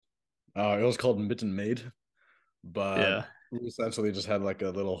It was called Mitten Made, but Yeah. we essentially just had like a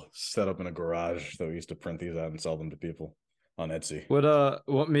little setup in a garage that we used to print these out and sell them to people on Etsy.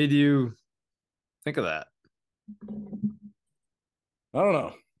 What made you think of that? I don't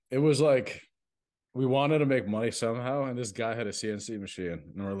know. It was like we wanted to make money somehow, and this guy had a CNC machine,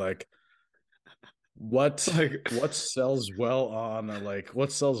 and we're like, Like, what sells well on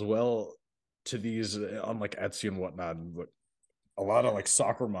what sells well to these on like Etsy and whatnot. And a lot of like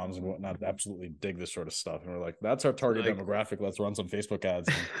soccer moms and whatnot absolutely dig this sort of stuff, and we're like, that's our target like demographic. Let's run some Facebook ads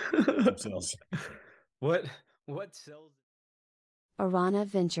and some sales. what what sells? Arana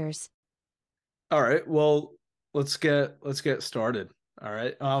Ventures. All right. Well, let's get started. All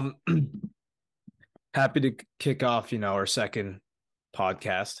right. Happy to kick off, our second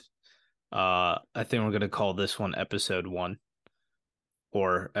podcast. I think we're gonna call this one episode 1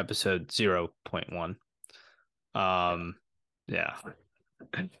 or episode 0.1. Yeah, Yeah.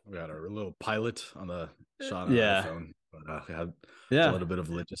 we got our little pilot on the shot on our Yeah. iPhone. But, we had a Yeah. little bit of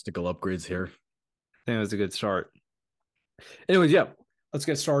logistical upgrades here. I think it was a good start. Anyways, yeah, let's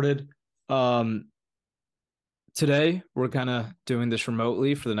get started. Um, Today we're kind of doing this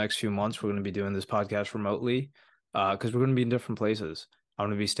remotely for the next few months. We're going to be doing this podcast remotely because we're going to be in different places. I'm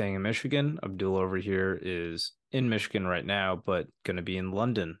going to be staying in Michigan. Abdul over here is in Michigan right now, but going to be in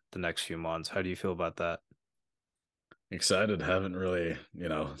London the next few months. How do you feel about that? Excited. Haven't really,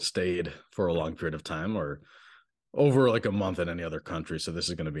 stayed for a long period of time or over like a month in any other country. So this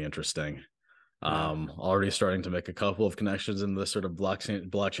is going to be interesting. Yeah, Already starting to make a couple of connections in the sort of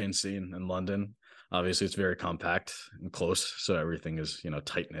blockchain scene in London. Obviously, it's very compact and close, so everything is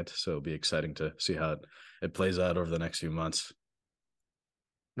tight knit. So it'll be exciting to see how it plays out over the next few months.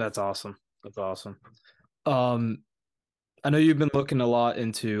 that's awesome. That's awesome. Um, I know you've been looking a lot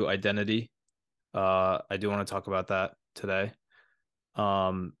into identity. I do want to talk about that today.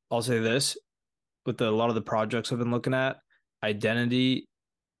 I'll say this with a lot of the projects I've been looking at, identity,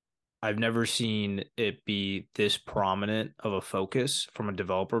 I've never seen it be this prominent of a focus from a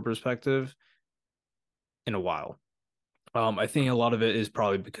developer perspective in a while. I think a lot of it is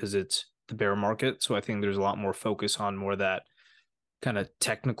probably because it's the bear market. So I think there's a lot more focus on more of that kind of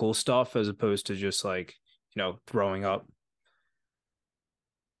technical stuff as opposed to just like, throwing up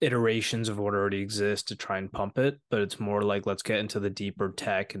iterations of what already exists to try and pump it. But it's more like let's get into the deeper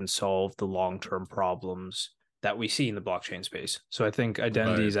tech and solve the long term problems that we see in the blockchain space. So I think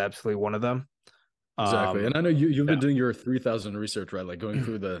identity Right. is absolutely one of them. Exactly. Um, And I know you've been yeah. doing your 3,000 research, right? Like going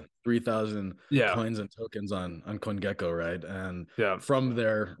through the 3,000 Yeah. coins and tokens on CoinGecko, right? And Yeah. from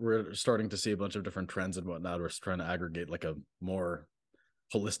there, we're starting to see a bunch of different trends and whatnot. We're trying to aggregate like a more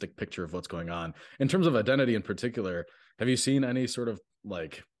holistic picture of what's going on. In terms of identity in particular, have you seen any sort of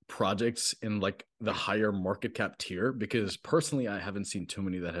like projects in like the higher market cap tier? Because personally, I haven't seen too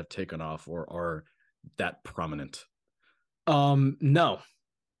many that have taken off or are that prominent. No,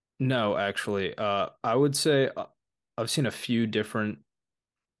 no, actually. I would say I've seen a few different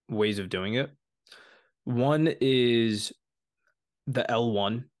ways of doing it. One is the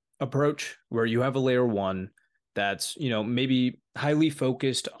L1 approach, where you have a layer one that's, maybe highly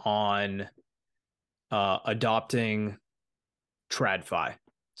focused on adopting TradFi.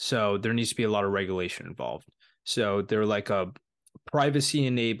 So there needs to be a lot of regulation involved. So they're like a privacy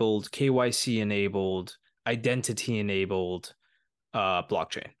enabled, KYC enabled, identity enabled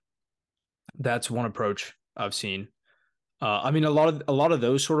blockchain. That's one approach I've seen. I mean, a lot of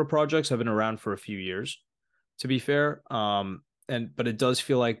those sort of projects have been around for a few years, to be fair. But it does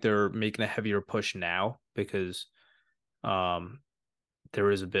feel like they're making a heavier push now because um,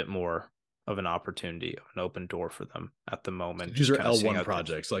 there is a bit more of an opportunity, an open door for them at the moment. These Just are kind of seeing L1 how things.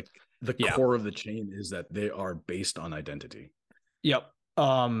 projects. Like the Yeah. core of the chain is that they are based on identity. Yep.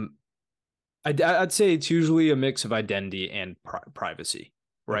 I'd say it's usually a mix of identity and privacy,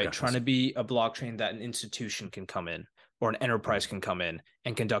 right? Okay, I Trying to see. be a blockchain that an institution can come in or an enterprise can come in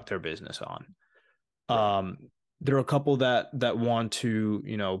and conduct their business on. Right. There are a couple that want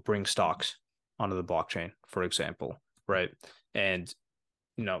to, bring stocks onto the blockchain, for example, right? And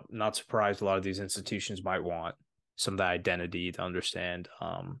not surprised a lot of these institutions might want some of the identity to understand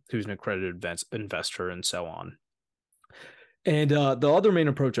who's an accredited investor and so on. And the other main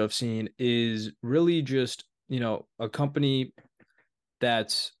approach I've seen is really just, a company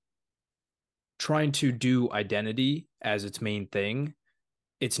that's trying to do identity as its main thing.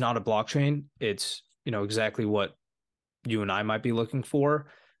 It's not a blockchain. It's, exactly what you and I might be looking for,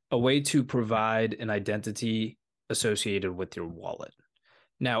 a way to provide an identity associated with your wallet.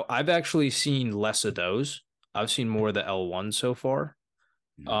 Now, I've actually seen less of those. I've seen more of the L1 so far.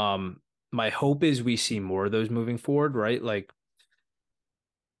 Mhm. Um, my hope is we see more of those moving forward, right? Like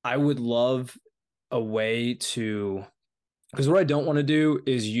I would love a way to, because what I don't want to do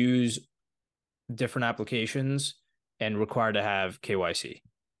is use different applications and require to have KYC.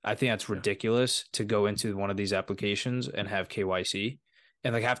 I think that's Yeah. ridiculous to go into one of these applications and have KYC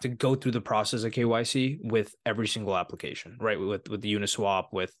and like have to go through the process of KYC with every single application, right? With the Uniswap,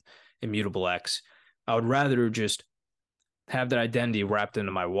 with Immutable X. I would rather just have that identity wrapped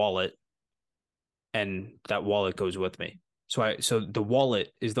into my wallet and that wallet goes with me. So the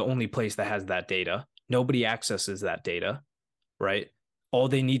wallet is the only place that has that data. Nobody accesses that data, right? All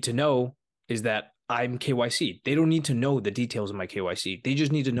they need to know is that I'm KYC. They don't need to know the details of my KYC. They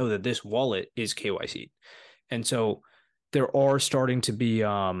just need to know that this wallet is KYC. And so there are starting to be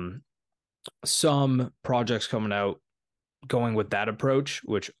some projects coming out going with that approach,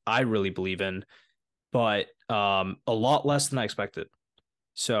 which I really believe in, but a lot less than I expected.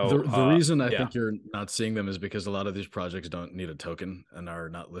 So The reason I yeah, think you're not seeing them is because a lot of these projects don't need a token and are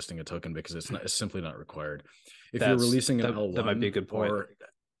not listing a token because it's simply not required. If you're releasing an that might be a L1 good point. or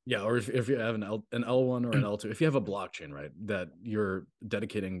yeah, or if you have an L1 or an L2, if you have a blockchain, right, that you're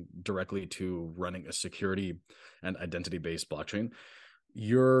dedicating directly to running a security and identity based blockchain,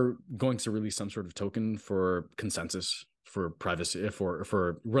 you're going to release some sort of token for consensus, for privacy,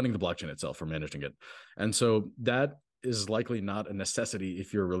 for running the blockchain itself, for managing it. And so that is likely not a necessity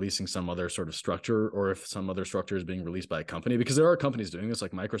if you're releasing some other sort of structure, or if some other structure is being released by a company, because there are companies doing this.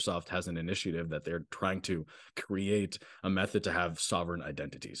 Like Microsoft has an initiative that they're trying to create a method to have sovereign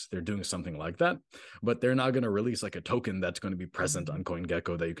identities. They're doing something like that, but they're not going to release like a token that's going to be present on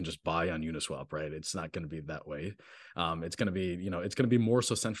CoinGecko that you can just buy on Uniswap, right? It's not going to be that way. It's going to be, it's going to be more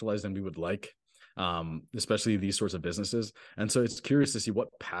so centralized than we would like, especially these sorts of businesses. And so it's curious to see what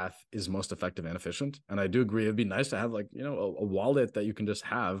path is most effective and efficient. And I do agree, it'd be nice to have like, a wallet that you can just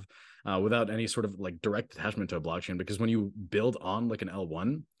have without any sort of like direct attachment to a blockchain. Because when you build on like an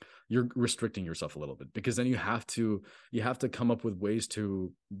L1, you're restricting yourself a little bit, because then you have to come up with ways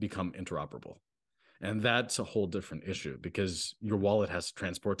to become interoperable. And that's a whole different issue, because your wallet has to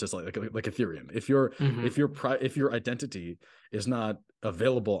transport just like Ethereum. If your identity is not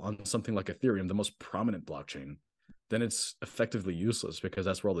available on something like Ethereum, the most prominent blockchain, then it's effectively useless, because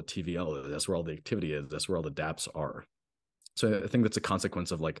that's where all the TVL is, that's where all the activity is, that's where all the dApps are. So I think that's a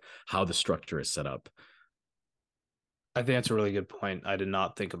consequence of like how the structure is set up. I think that's a really good point. I did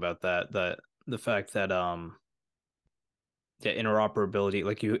not think about that. That the fact that yeah, interoperability,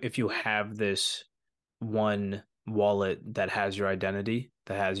 like if you have this one wallet that has your identity,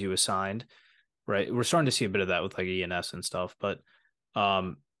 that has you assigned, right? We're starting to see a bit of that with like ENS and stuff, but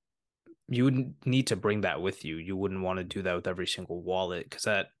um you wouldn't need to bring that with you. You wouldn't want to do that with every single wallet because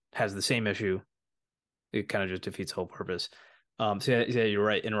that has the same issue. It kind of just defeats the whole purpose. So yeah, you're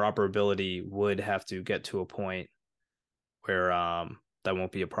right. Interoperability would have to get to a point where that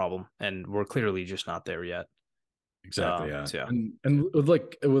won't be a problem, and we're clearly just not there yet. Exactly, yeah. So yeah, And with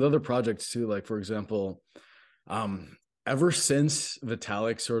like with other projects too, like for example, ever since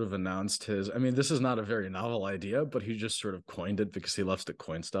Vitalik sort of announced his, I mean, this is not a very novel idea, but he just sort of coined it because he loves to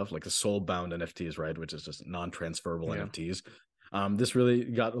coin stuff, like the soul bound NFTs, right? Which is just non-transferable yeah. NFTs. This really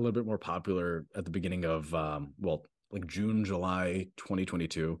got a little bit more popular at the beginning of like June, July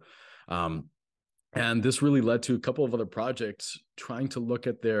 2022. Um, and this really led to a couple of other projects trying to look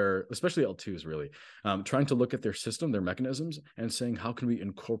at their, especially L2s really, trying to look at their system, their mechanisms, and saying, how can we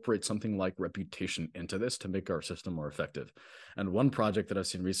incorporate something like reputation into this to make our system more effective? And one project that I've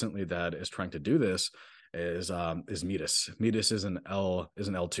seen recently that is trying to do this is Metis. Metis is an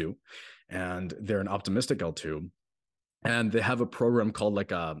L2, and they're an optimistic L2, and they have a program called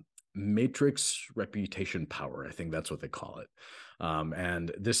like a matrix reputation power. I think that's what they call it. And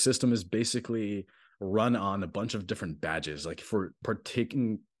this system is basically run on a bunch of different badges. Like for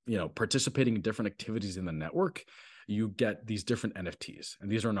participating in different activities in the network, you get these different NFTs, and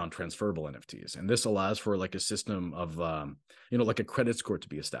these are non-transferable NFTs. And this allows for like a system of, like a credit score to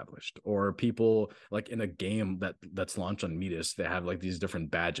be established, or people like in a game that's launched on Metis, they have like these different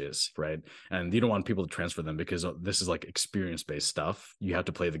badges, right? And you don't want people to transfer them because this is like experience-based stuff. You have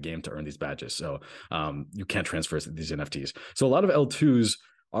to play the game to earn these badges. So you can't transfer these NFTs. So a lot of L2s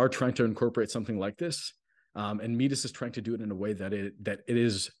are trying to incorporate something like this. And Metis is trying to do it in a way that it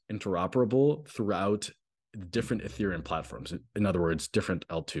is interoperable throughout different Ethereum platforms. In other words, different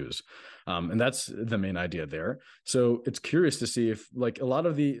L2s. And that's the main idea there. So it's curious to see if like a lot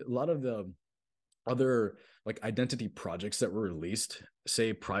of the other like identity projects that were released,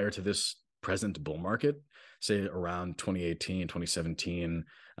 say prior to this present bull market, say around 2018, 2017,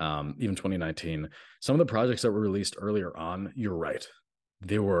 even 2019, some of the projects that were released earlier on, you're right,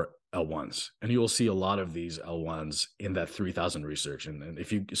 they were L1s, and you will see a lot of these L1s in that 3000 research. And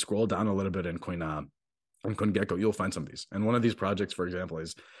if you scroll down a little bit in CoinGecko, you'll find some of these. And one of these projects, for example,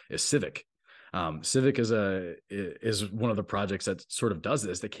 is Civic. Civic is one of the projects that sort of does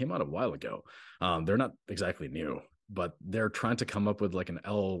this. They came out a while ago. They're not exactly new, but they're trying to come up with like an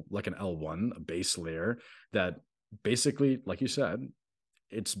L1, a base layer that basically, like you said,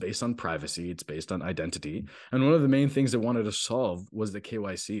 it's based on privacy, it's based on identity. And one of the main things they wanted to solve was the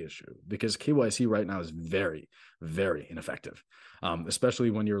KYC issue, because KYC right now is very, very ineffective,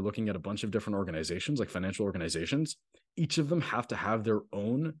 especially when you're looking at a bunch of different organizations, like financial organizations. Each of them have to have their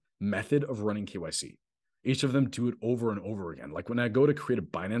own method of running KYC. Each of them do it over and over again. Like when I go to create a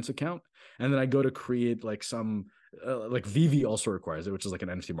Binance account, and then I go to create like some like Vivi also requires it, which is like an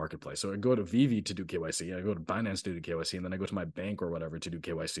NFT marketplace. So I go to Vivi to do KYC, I go to Binance to do KYC, and then I go to my bank or whatever to do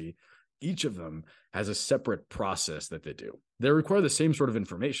KYC. Each of them has a separate process that they do. They require the same sort of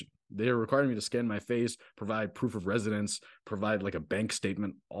information. They are requiring me to scan my face, provide proof of residence, provide like a bank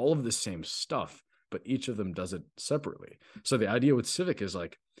statement, all of the same stuff, but each of them does it separately. So the idea with Civic is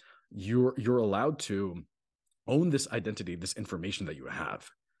like you're allowed to own this identity, this information that you have,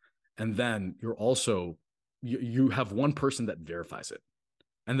 and then you're also you have one person that verifies it,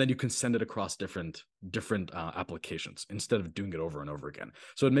 and then you can send it across different applications instead of doing it over and over again.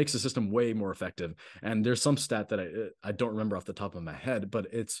 So it makes the system way more effective. And there's some stat that I don't remember off the top of my head, but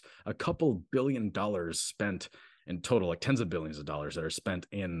it's a couple $1 billion spent in total, like tens of billions of dollars that are spent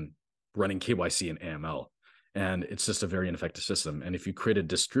in running KYC and AML. And it's just a very ineffective system. And if you create a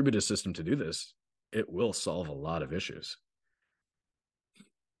distributed system to do this, it will solve a lot of issues.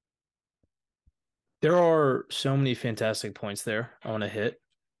 There are so many fantastic points there I want to hit.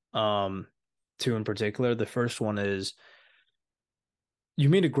 Two in particular. The first one is you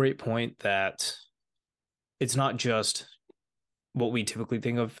made a great point that it's not just what we typically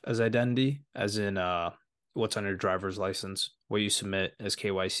think of as identity, as in what's on your driver's license, what you submit as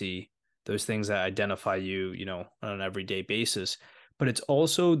KYC, those things that identify you, on an everyday basis. But it's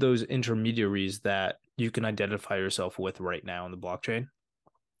also those intermediaries that you can identify yourself with right now in the blockchain.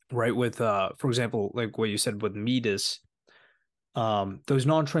 Right, with for example, like what you said with Midas, those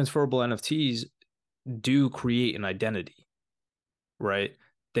non-transferable NFTs do create an identity, right?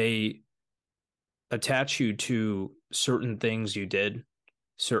 They attach you to certain things you did,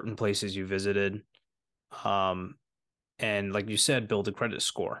 certain places you visited, and like you said, build a credit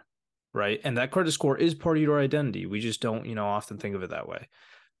score, right? And that credit score is part of your identity. We just don't, often think of it that way.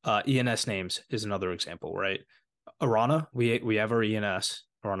 ENS names is another example, right? Arana, we have our ENS.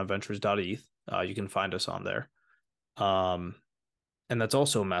 Aranaventures.eth. You can find us on there. And that's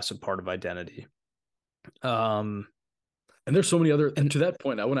also a massive part of identity. And there's so many other, and to that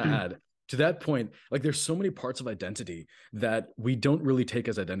point, I want to add, to that point, like there's so many parts of identity that we don't really take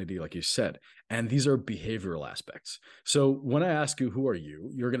as identity, like you said, and these are behavioral aspects. So when I ask you, who are you,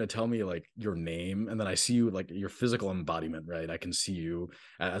 you're going to tell me like your name, and then I see you like your physical embodiment, right? I can see you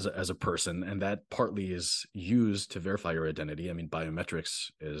as a person, and that partly is used to verify your identity. I mean,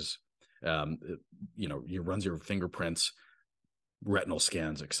 biometrics is, you runs your fingerprints, retinal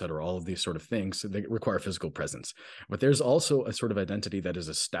scans, et cetera, all of these sort of things. So they require physical presence. But there's also a sort of identity that is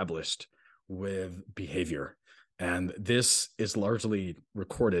established with behavior. And this is largely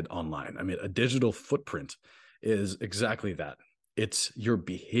recorded online. I mean, a digital footprint is exactly that. It's your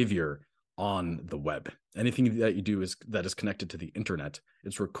behavior on the web. Anything that you do that is connected to the internet,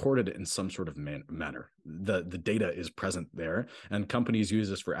 it's recorded in some sort of manner. The data is present there, and companies use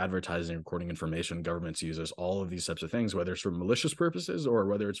this for advertising, recording information. Governments use this, all of these types of things, whether it's for malicious purposes or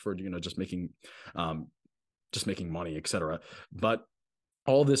whether it's for just making money, etc. But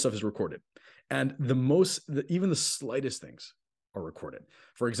all this stuff is recorded, and even the slightest things are recorded.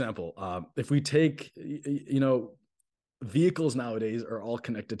 For example, if we take vehicles nowadays are all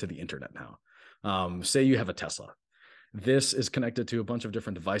connected to the internet now. Say you have a Tesla. This is connected to a bunch of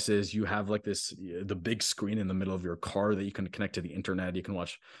different devices. You have like the big screen in the middle of your car that you can connect to the internet. You can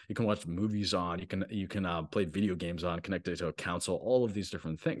watch movies on. You can play video games on, connected to a console. All of these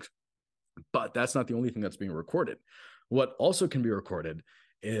different things. But that's not the only thing that's being recorded. What also can be recorded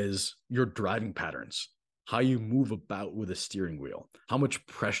is your driving patterns, how you move about with a steering wheel, how much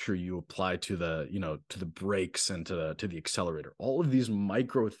pressure you apply to the brakes and to the accelerator. All of these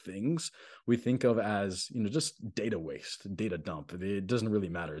micro things we think of as just data waste, data dump. It doesn't really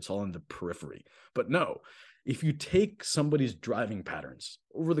matter. It's all in the periphery. But no, if you take somebody's driving patterns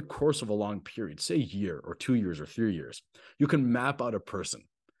over the course of a long period, say a year or 2 years or 3 years, you can map out a person.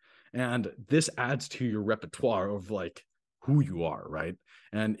 And this adds to your repertoire of like who you are, right?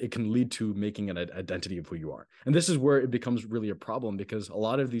 And it can lead to making an identity of who you are. And this is where it becomes really a problem, because a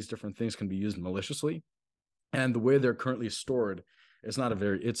lot of these different things can be used maliciously. And the way they're currently stored is not a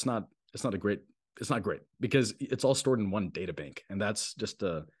very, it's not a great, it's not great, because it's all stored in one data bank. And that's just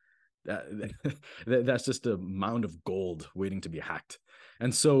that's just a mound of gold waiting to be hacked.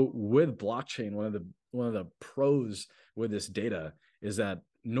 And so with blockchain, one of the pros with this data is that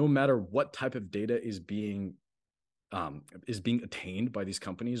no matter what type of data is being attained by these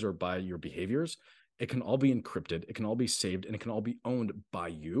companies or by your behaviors, it can all be encrypted, it can all be saved, and it can all be owned by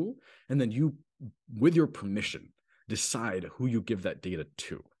you. And then you, with your permission, decide who you give that data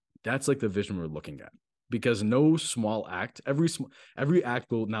to. That's like the vision we're looking at, because no small act, every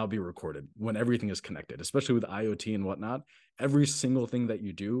act will now be recorded when everything is connected, especially with IoT and whatnot. Every single thing that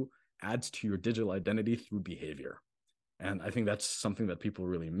you do adds to your digital identity through behavior. And I think that's something that people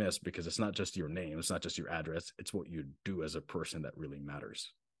really miss, because it's not just your name, it's not just your address, it's what you do as a person that really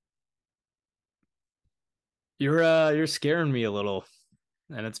matters. You're scaring me a little,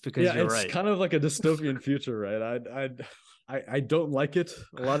 and it's because Yeah, you're it's right. kind of like a dystopian future, right? I don't like it.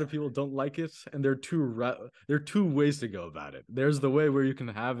 A lot of people don't like it, and there are two ways to go about it. There's the way where you can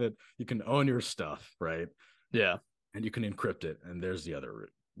have it, you can own your stuff, right? Yeah. And you can encrypt it, and there's the other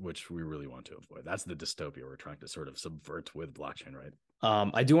route, which we really want to avoid. That's the dystopia we're trying to sort of subvert with blockchain, right?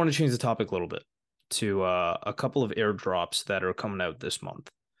 I do want to change the topic a little bit to a couple of airdrops that are coming out this month.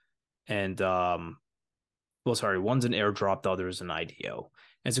 And well, sorry, one's an airdrop, the other is an IDO.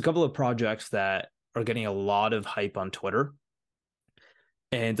 And it's a couple of projects that are getting a lot of hype on Twitter.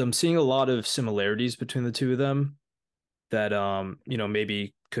 And I'm seeing a lot of similarities between the two of them that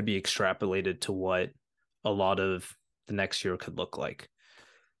maybe could be extrapolated to what a lot of the next year could look like.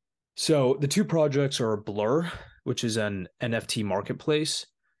 So the two projects are Blur, which is an NFT marketplace,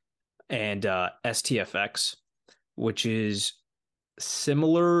 and STFX, which is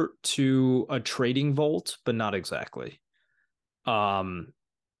similar to a trading vault, but not exactly. So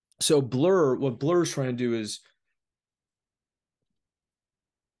what Blur is trying to do is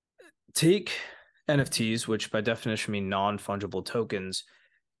take NFTs, which by definition mean non-fungible tokens,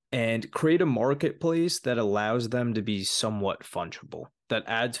 and create a marketplace that allows them to be somewhat fungible, that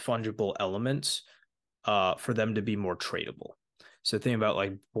adds fungible elements for them to be more tradable. So think about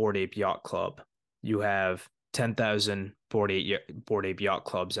like Bored Ape Yacht Club. You have 10,000 Bored Ape Yacht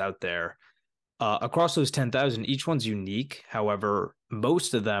Clubs out there. Across those 10,000, each one's unique. However,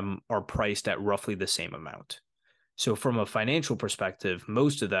 most of them are priced at roughly the same amount. So from a financial perspective,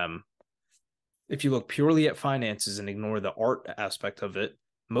 most of them, if you look purely at finances and ignore the art aspect of it,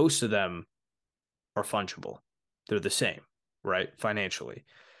 most of them are fungible. They're the same, right? Financially.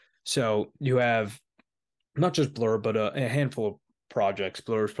 So you have not just Blur, but a handful of projects.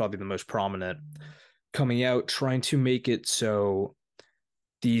 Blur is probably the most prominent, coming out trying to make it so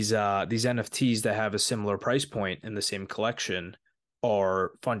these NFTs that have a similar price point in the same collection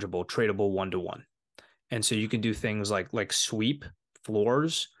are fungible, tradable one-to-one. And so you can do things like sweep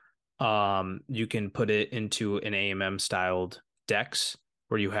floors. You can put it into an AMM styled DEX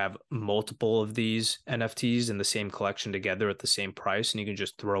where you have multiple of these NFTs in the same collection together at the same price, and you can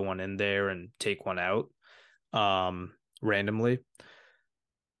just throw one in there and take one out randomly.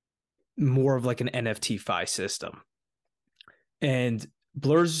 More of like an NFT-fi system. And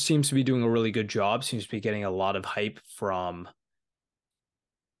Blurs seems to be doing a really good job, seems to be getting a lot of hype from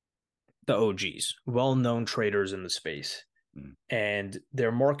the OGs, well-known traders in the space. And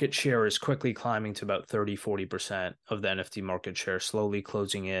their market share is quickly climbing to about 30-40% of the NFT market share, slowly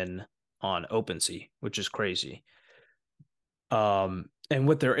closing in on OpenSea, which is crazy. And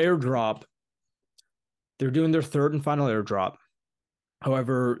with their airdrop, they're doing their third and final airdrop.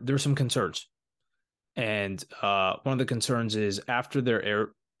 However, there's some concerns. And one of the concerns is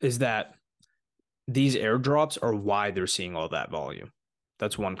after is that these airdrops are why they're seeing all that volume.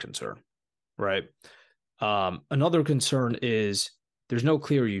 That's one concern, right? Another concern is there's no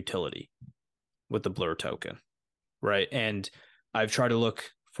clear utility with the Blur token, right? And I've tried to look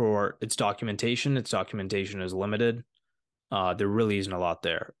for its documentation. Its documentation is limited. There really isn't a lot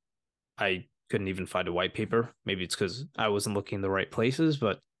there. I couldn't even find a white paper. Maybe it's because I wasn't looking in the right places,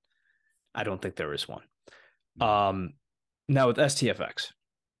 but I don't think there is one. Now with STFX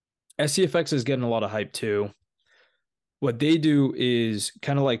is getting a lot of hype too. What they do is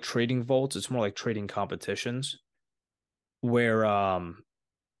kind of like trading vaults. It's more like trading competitions where,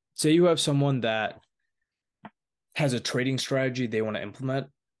 say you have someone that has a trading strategy they want to implement.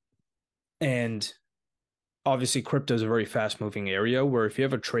 And obviously crypto is a very fast moving area where if you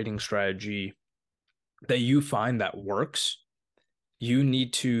have a trading strategy that you find that works, you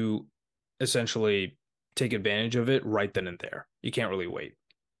need to essentially take advantage of it right then and there. You can't really wait.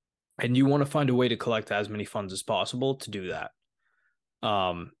 And you want to find a way to collect as many funds as possible to do that.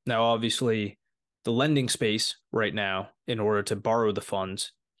 Now, obviously, the lending space right now, in order to borrow the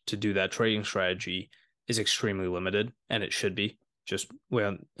funds to do that trading strategy, is extremely limited, and it should be. Just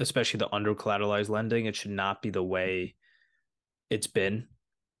well, especially the under collateralized lending, it should not be the way it's been.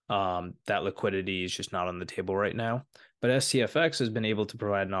 That liquidity is just not on the table right now. But STFX has been able to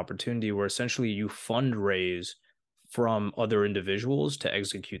provide an opportunity where essentially you fundraise from other individuals to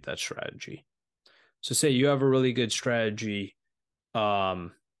execute that strategy. So say you have a really good strategy.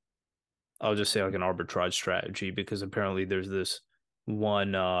 I'll just say like an arbitrage strategy, because apparently there's this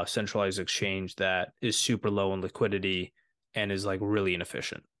one centralized exchange that is super low in liquidity and is like really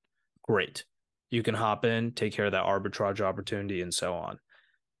inefficient. Great. You can hop in, take care of that arbitrage opportunity, and so on.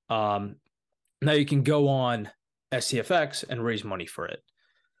 Now you can go on STFX and raise money for it.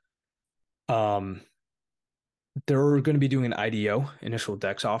 They're going to be doing an IDO, initial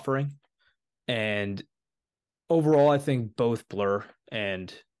DEX offering. And overall, I think both Blur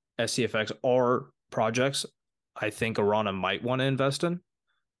and STFX are projects I think Arana might want to invest in.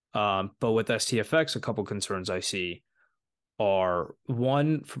 But with STFX, a couple concerns I see are,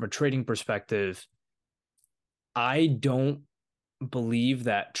 one, from a trading perspective, I don't believe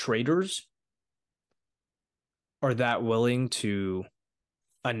that traders are that willing to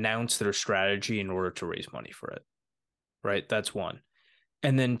announce their strategy in order to raise money for it, right? That's one.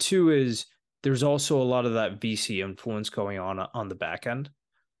 And then two is there's also a lot of that VC influence going on the back end.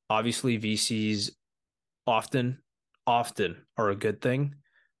 Obviously, VCs often are a good thing,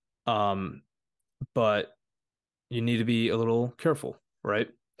 but you need to be a little careful, right?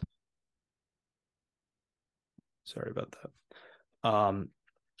 Sorry about that.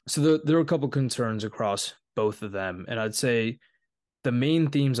 So there are a couple concerns across both of them, and I'd say the main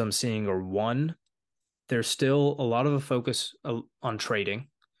themes I'm seeing are, one, there's still a lot of a focus on trading,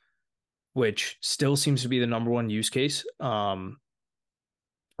 which still seems to be the number one use case.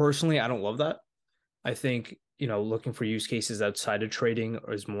 Personally, I don't love that. I think, looking for use cases outside of trading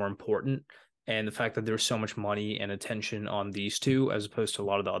is more important. And the fact that there's so much money and attention on these two, as opposed to a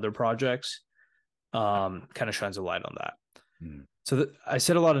lot of the other projects, kind of shines a light on that. So I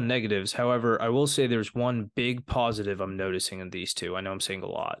said a lot of negatives. However, I will say there's one big positive I'm noticing in these two. I know I'm saying a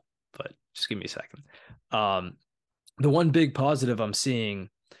lot, but just give me a second. The one big positive I'm seeing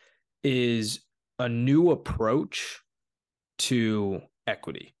is a new approach to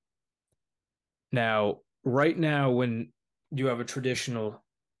equity. Now, right now, when you have a traditional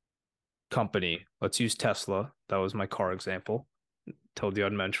company, let's use Tesla. That was my car example. Told you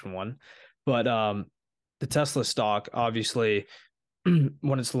I'd mention one. But the Tesla stock, obviously,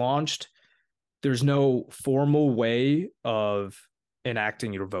 when it's launched, there's no formal way of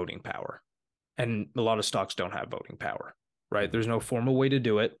enacting your voting power. And a lot of stocks don't have voting power, right? There's no formal way to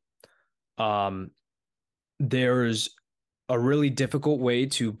do it. There's a really difficult way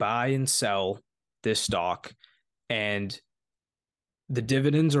to buy and sell this stock, and the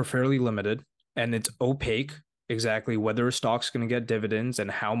dividends are fairly limited, and it's opaque exactly whether a stock's going to get dividends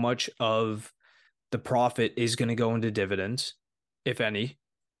and how much of the profit is going to go into dividends, if any.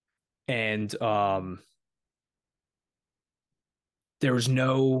 And there's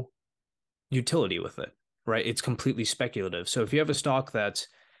no utility with it, right? It's completely speculative. So if you have a stock that's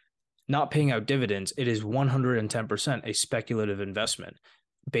not paying out dividends, it is 110% a speculative investment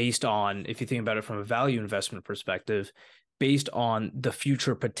based on, if you think about it from a value investment perspective, based on the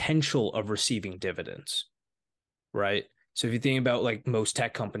future potential of receiving dividends, right? So if you think about like most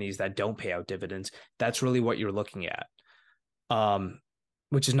tech companies that don't pay out dividends, that's really what you're looking at,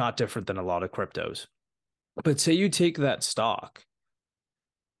 which is not different than a lot of cryptos. But say you take that stock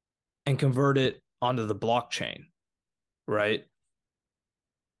and convert it onto the blockchain, right?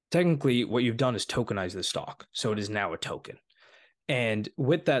 Technically, what you've done is tokenize the stock. So it is now a token. And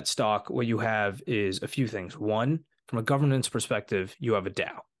with that stock, what you have is a few things. One, from a governance perspective, you have a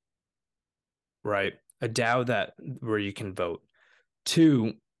DAO, right? A DAO where you can vote.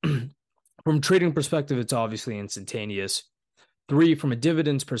 Two, from a trading perspective, it's obviously instantaneous. Three, from a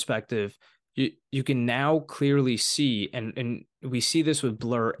dividends perspective, you can now clearly see, and we see this with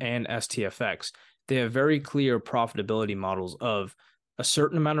Blur and STFX, they have very clear profitability models of a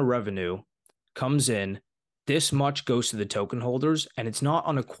certain amount of revenue comes in, this much goes to the token holders, and it's not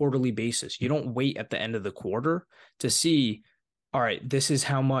on a quarterly basis. You don't wait at the end of the quarter to see, all right, this is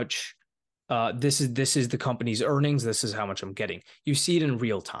how much, this is the company's earnings, this is how much I'm getting. You see it in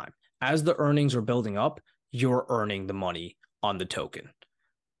real time. As the earnings are building up, you're earning the money on the token.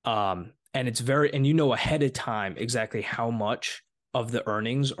 And it's and you know ahead of time exactly how much of the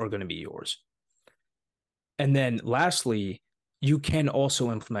earnings are going to be yours. And then lastly, you can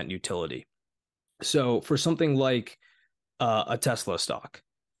also implement utility. So for something like a Tesla stock,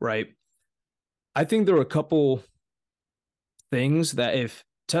 right? I think there are a couple things that if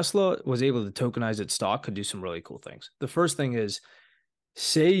Tesla was able to tokenize its stock, could do some really cool things. The first thing is,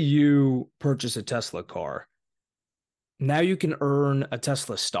 say you purchase a Tesla car. Now you can earn a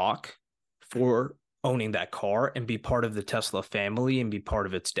Tesla stock for owning that car and be part of the Tesla family and be part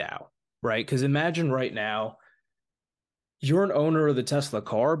of its DAO, right? Because imagine right now, you're an owner of the Tesla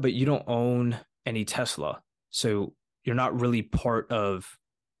car, but you don't own any Tesla. So you're not really part of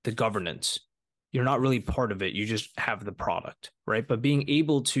the governance. You're not really part of it. You just have the product, right? But being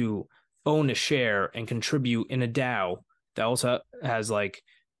able to own a share and contribute in a DAO that also has like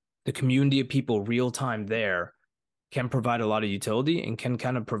the community of people real time there can provide a lot of utility and can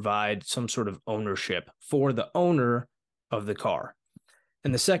kind of provide some sort of ownership for the owner of the car.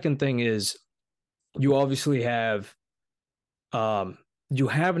 And the second thing is you obviously have you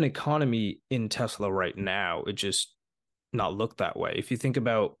have an economy in Tesla right now. It just not look that way. If you think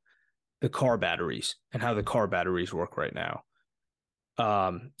about the car batteries and how the car batteries work right now,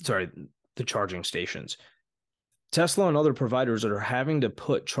 the charging stations. Tesla and other providers are having to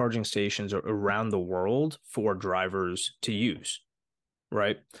put charging stations around the world for drivers to use,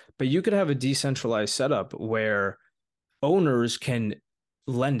 right? But you could have a decentralized setup where owners can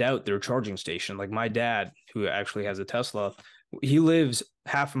lend out their charging station. Like my dad, who actually has a Tesla, he lives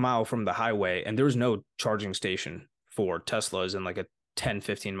half a mile from the highway and there's no charging station for Teslas in like a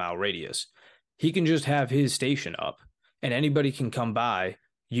 10-15 mile radius. He can just have his station up and anybody can come by,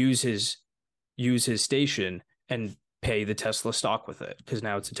 use his station and pay the Tesla stock with it because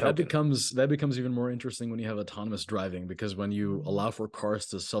now it's a token. That becomes even more interesting when you have autonomous driving, because when you allow for cars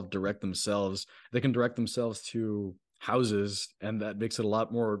to self-direct themselves, they can direct themselves to houses, and that makes it a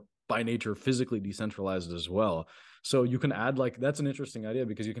lot more by nature physically decentralized as well. So you can add, like, that's an interesting idea,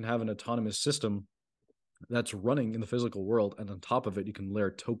 because you can have an autonomous system that's running in the physical world, and on top of it you can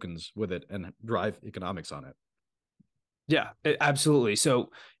layer tokens with it and drive economics on it. Yeah, absolutely. So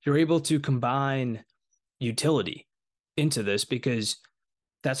you're able to combine utility into this because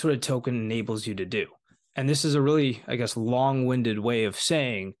that's what a token enables you to do. And this is a really, I guess, long-winded way of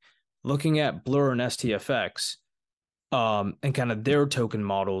saying, looking at Blur and STFX, and kind of their token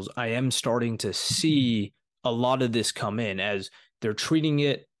models, I am starting to see a lot of this come in as they're treating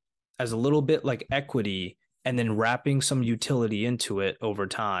it as a little bit like equity and then wrapping some utility into it over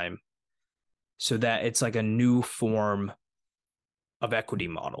time so that it's like a new form of equity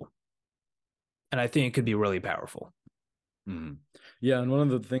model. And I think it could be really powerful. Mm-hmm. Yeah, and one of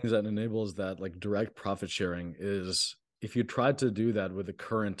the things that enables that, like, direct profit sharing, is if you tried to do that with the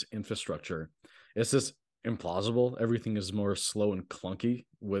current infrastructure, it's just implausible. Everything is more slow and clunky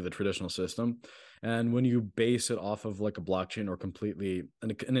with a traditional system. And when you base it off of like a blockchain or completely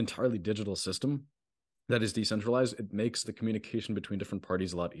an entirely digital system that is decentralized, it makes the communication between different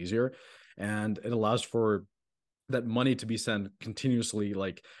parties a lot easier. And it allows for that money to be sent continuously.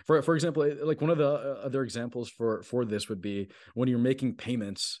 Like, for example, like one of the other examples for this would be when you're making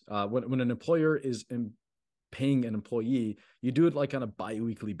payments, when an employer is paying an employee, you do it like on a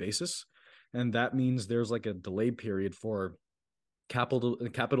bi-weekly basis, and that means there's like a delay period for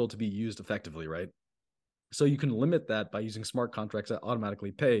capital to be used effectively, right? So you can limit that by using smart contracts that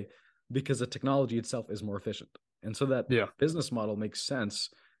automatically pay, because the technology itself is more efficient. And so that Yeah. business model makes sense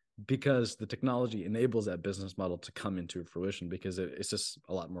because the technology enables that business model to come into fruition, because it's just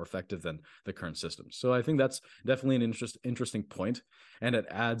a lot more effective than the current system. So I think that's definitely an interesting point, and it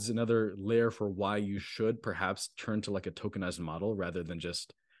adds another layer for why you should perhaps turn to like a tokenized model rather than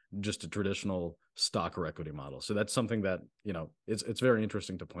just a traditional stock or equity model. So that's something that, it's very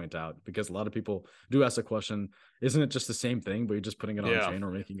interesting to point out, because a lot of people do ask the question, isn't it just the same thing, but you're just putting it on chain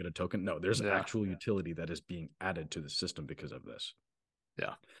or making it a token? No, there's actual utility that is being added to the system because of this.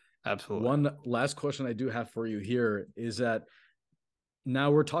 Yeah, absolutely. One last question I do have for you here is that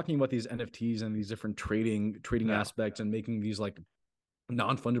now we're talking about these NFTs and these different trading aspects and making these like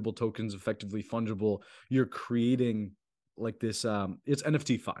non-fungible tokens effectively fungible. You're creating like this, it's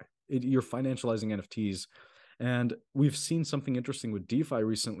NFT-fi. You're financializing NFTs. And we've seen something interesting with DeFi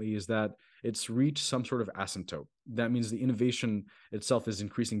recently, is that it's reached some sort of asymptote. That means the innovation itself is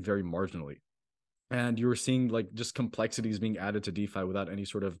increasing very marginally. And you're seeing like just complexities being added to DeFi without any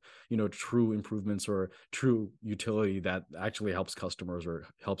sort of, true improvements or true utility that actually helps customers or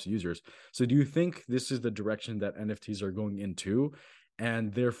helps users. So do you think this is the direction that NFTs are going into?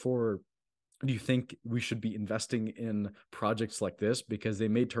 And therefore, do you think we should be investing in projects like this, because they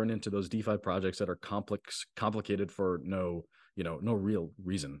may turn into those DeFi projects that are complicated for no real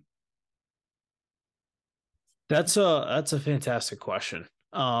reason? That's a fantastic question.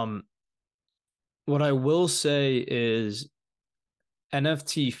 What I will say is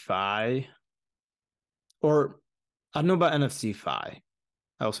NFT Fi, or I don't know about NFT Fi.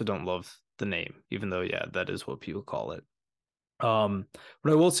 I also don't love the name, even though yeah, that is what people call it. What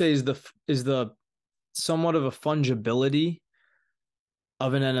I will say is the somewhat of a fungibility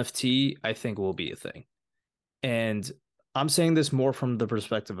of an NFT, I think will be a thing. And I'm saying this more from the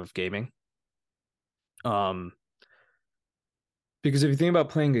perspective of gaming. Um, because if you think about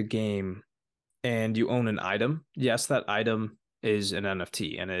playing a game and you own an item, yes, that item is an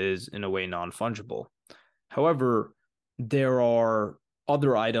NFT and it is in a way non-fungible. However, there are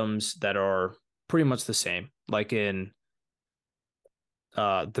other items that are pretty much the same. Like in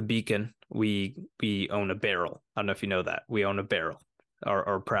the beacon, we own a barrel. I don't know if you know that. We own a barrel,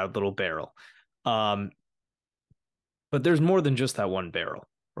 our proud little barrel. Um, but there's more than just that one barrel,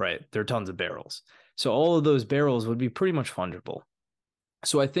 right? There are tons of barrels. So all of those barrels would be pretty much fungible.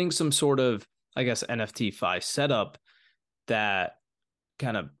 So I think some sort of, I guess, NFT fi setup that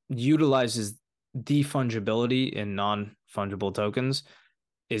kind of utilizes the fungibility in non-fungible tokens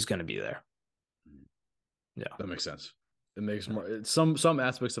is going to be there. Yeah, that makes sense. It makes more some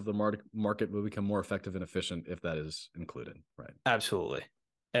aspects of the market will become more effective and efficient if that is included, right? absolutely.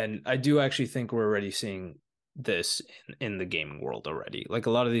 And I do actually think we're already seeing this in the gaming world already. Like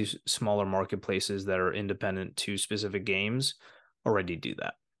a lot of these smaller marketplaces that are independent to specific games already do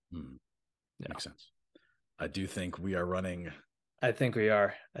that. Yeah. Makes sense. I do think we are running. I think we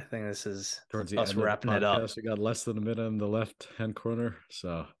are. I think this is towards the us end of the wrapping it up. podcast. We got less than a minute in the left-hand corner,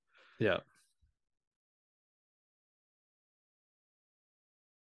 so Yeah.